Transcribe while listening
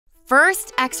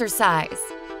First exercise,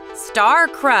 star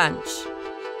crunch.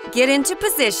 Get into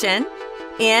position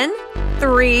in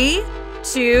 3,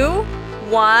 2,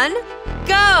 1,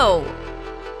 go!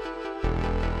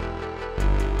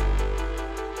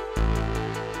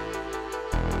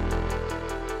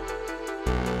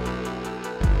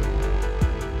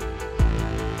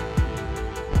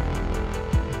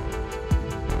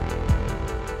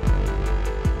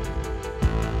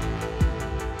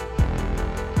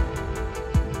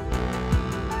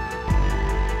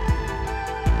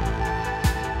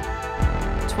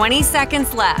 "20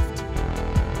 seconds left.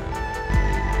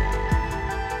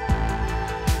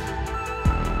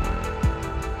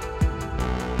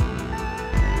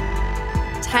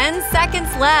 "10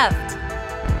 seconds left.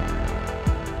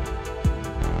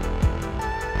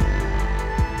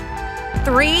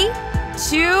 "3,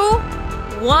 2,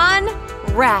 1,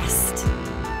 rest.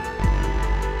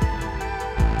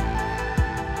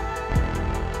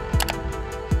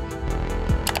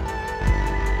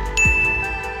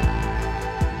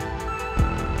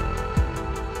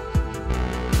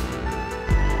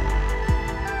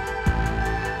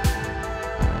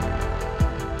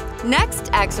 Next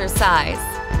exercise,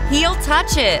 heel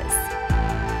touches.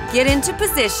 Get into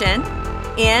position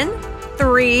in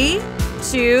 3,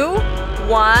 2,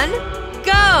 1,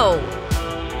 go!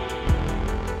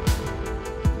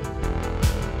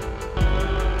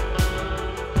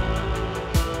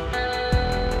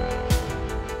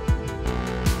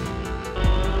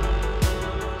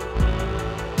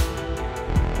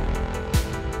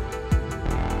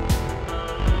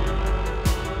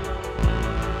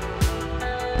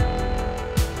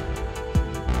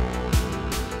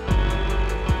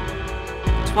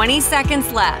 "20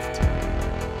 seconds left.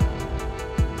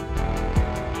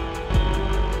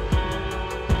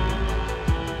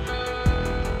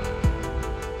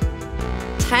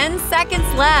 "10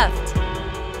 seconds left.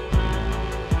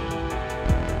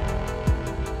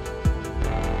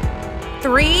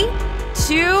 "3,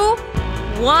 2,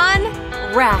 1,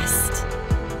 rest.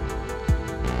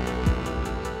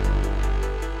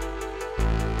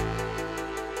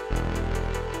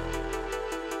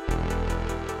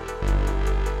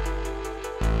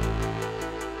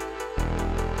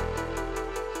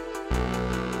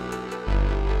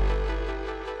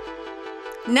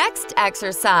 Next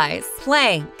exercise,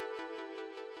 plank.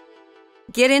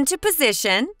 Get into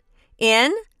position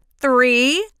in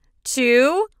 3,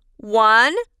 2,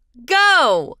 1,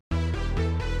 go!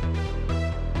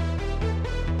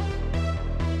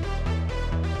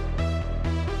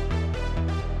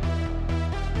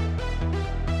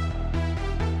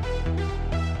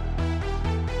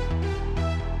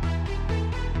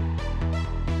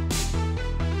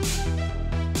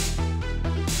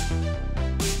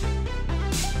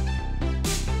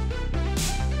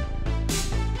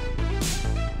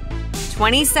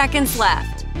 "20 seconds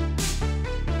left.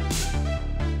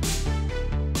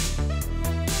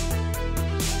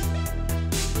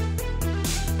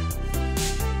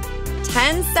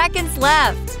 "10 seconds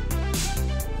left.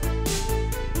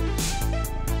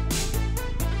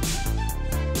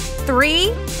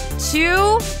 "3,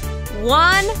 2,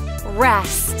 1,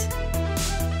 rest.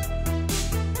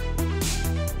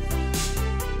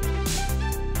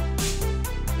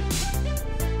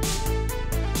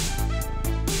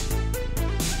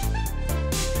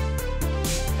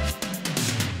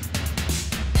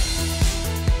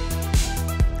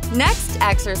 Next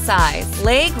exercise,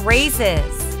 leg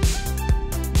raises.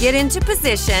 Get into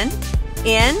position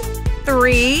in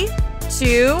 3,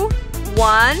 2,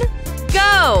 1,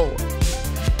 go!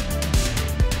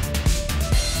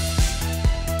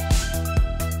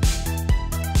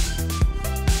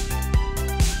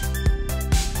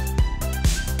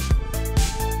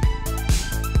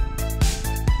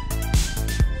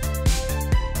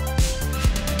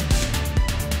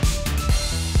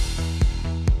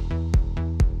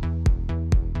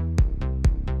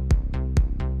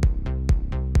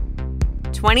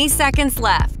 "20 seconds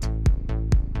left.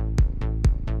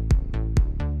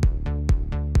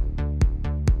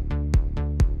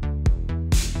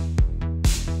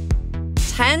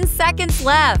 "10 seconds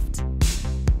left.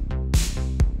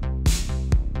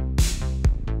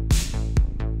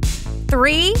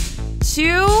 "3,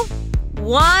 2,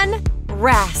 1,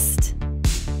 rest.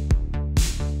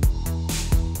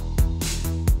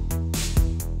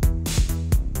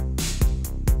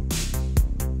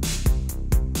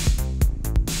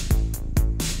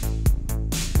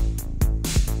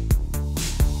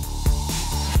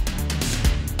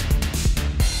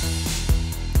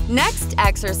 Next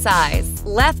exercise,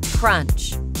 left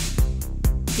crunch.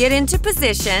 Get into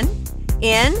position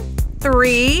in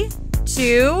 3,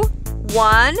 2,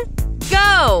 1,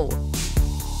 go!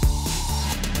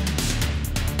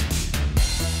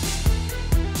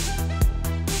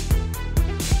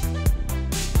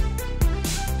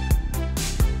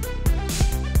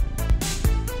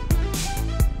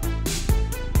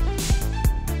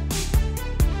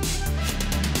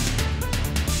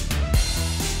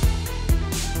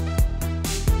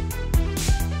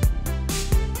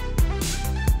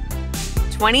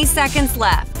 20 seconds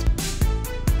left.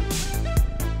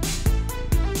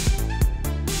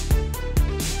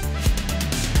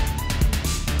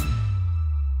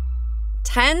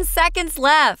 Ten seconds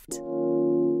left.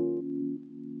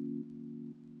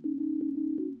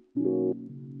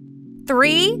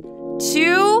 3,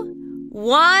 2,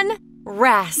 1,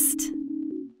 rest.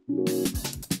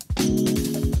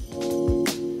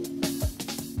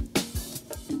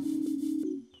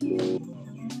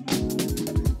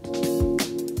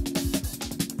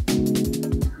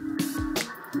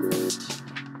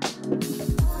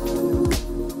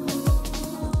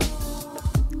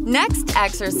 Next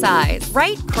exercise,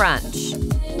 right crunch.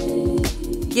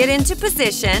 Get into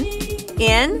position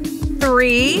in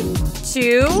 3,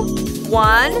 2,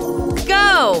 1,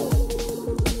 go!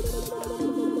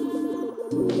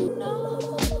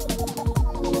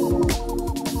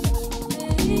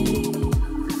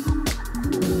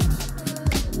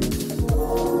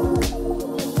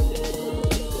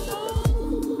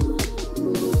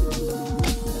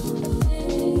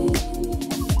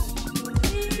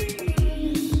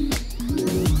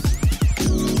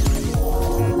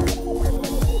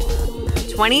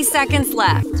 Twenty seconds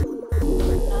left.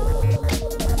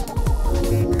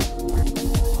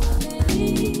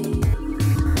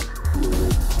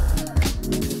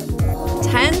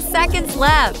 10 seconds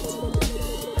left.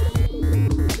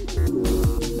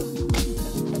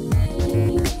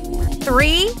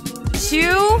 3,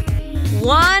 2,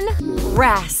 1,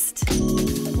 rest.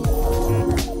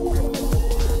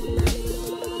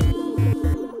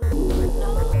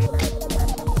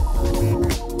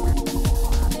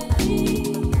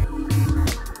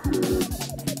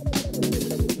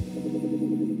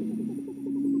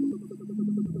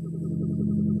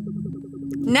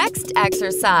 Next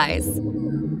exercise,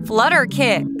 flutter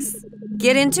kicks.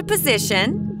 Get into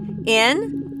position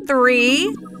in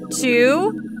 3,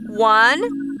 2,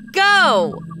 1,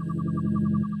 go!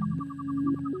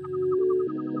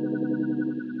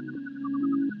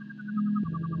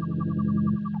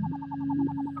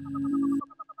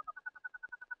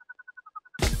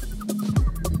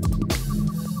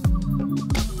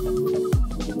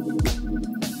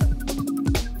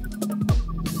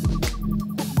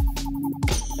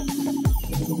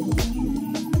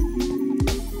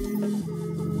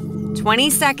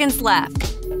 Twenty seconds left.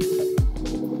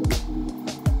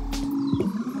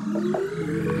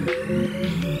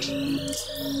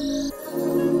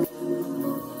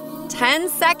 10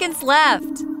 seconds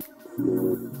left.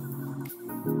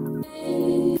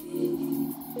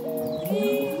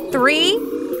 3,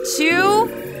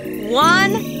 2,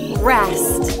 1,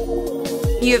 rest.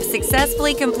 You have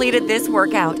successfully completed this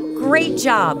workout. Great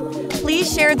job!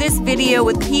 Please share this video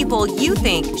with people you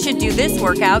think should do this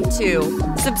workout too.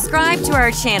 Subscribe to our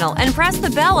channel and press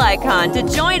the bell icon to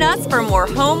join us for more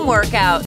home workouts.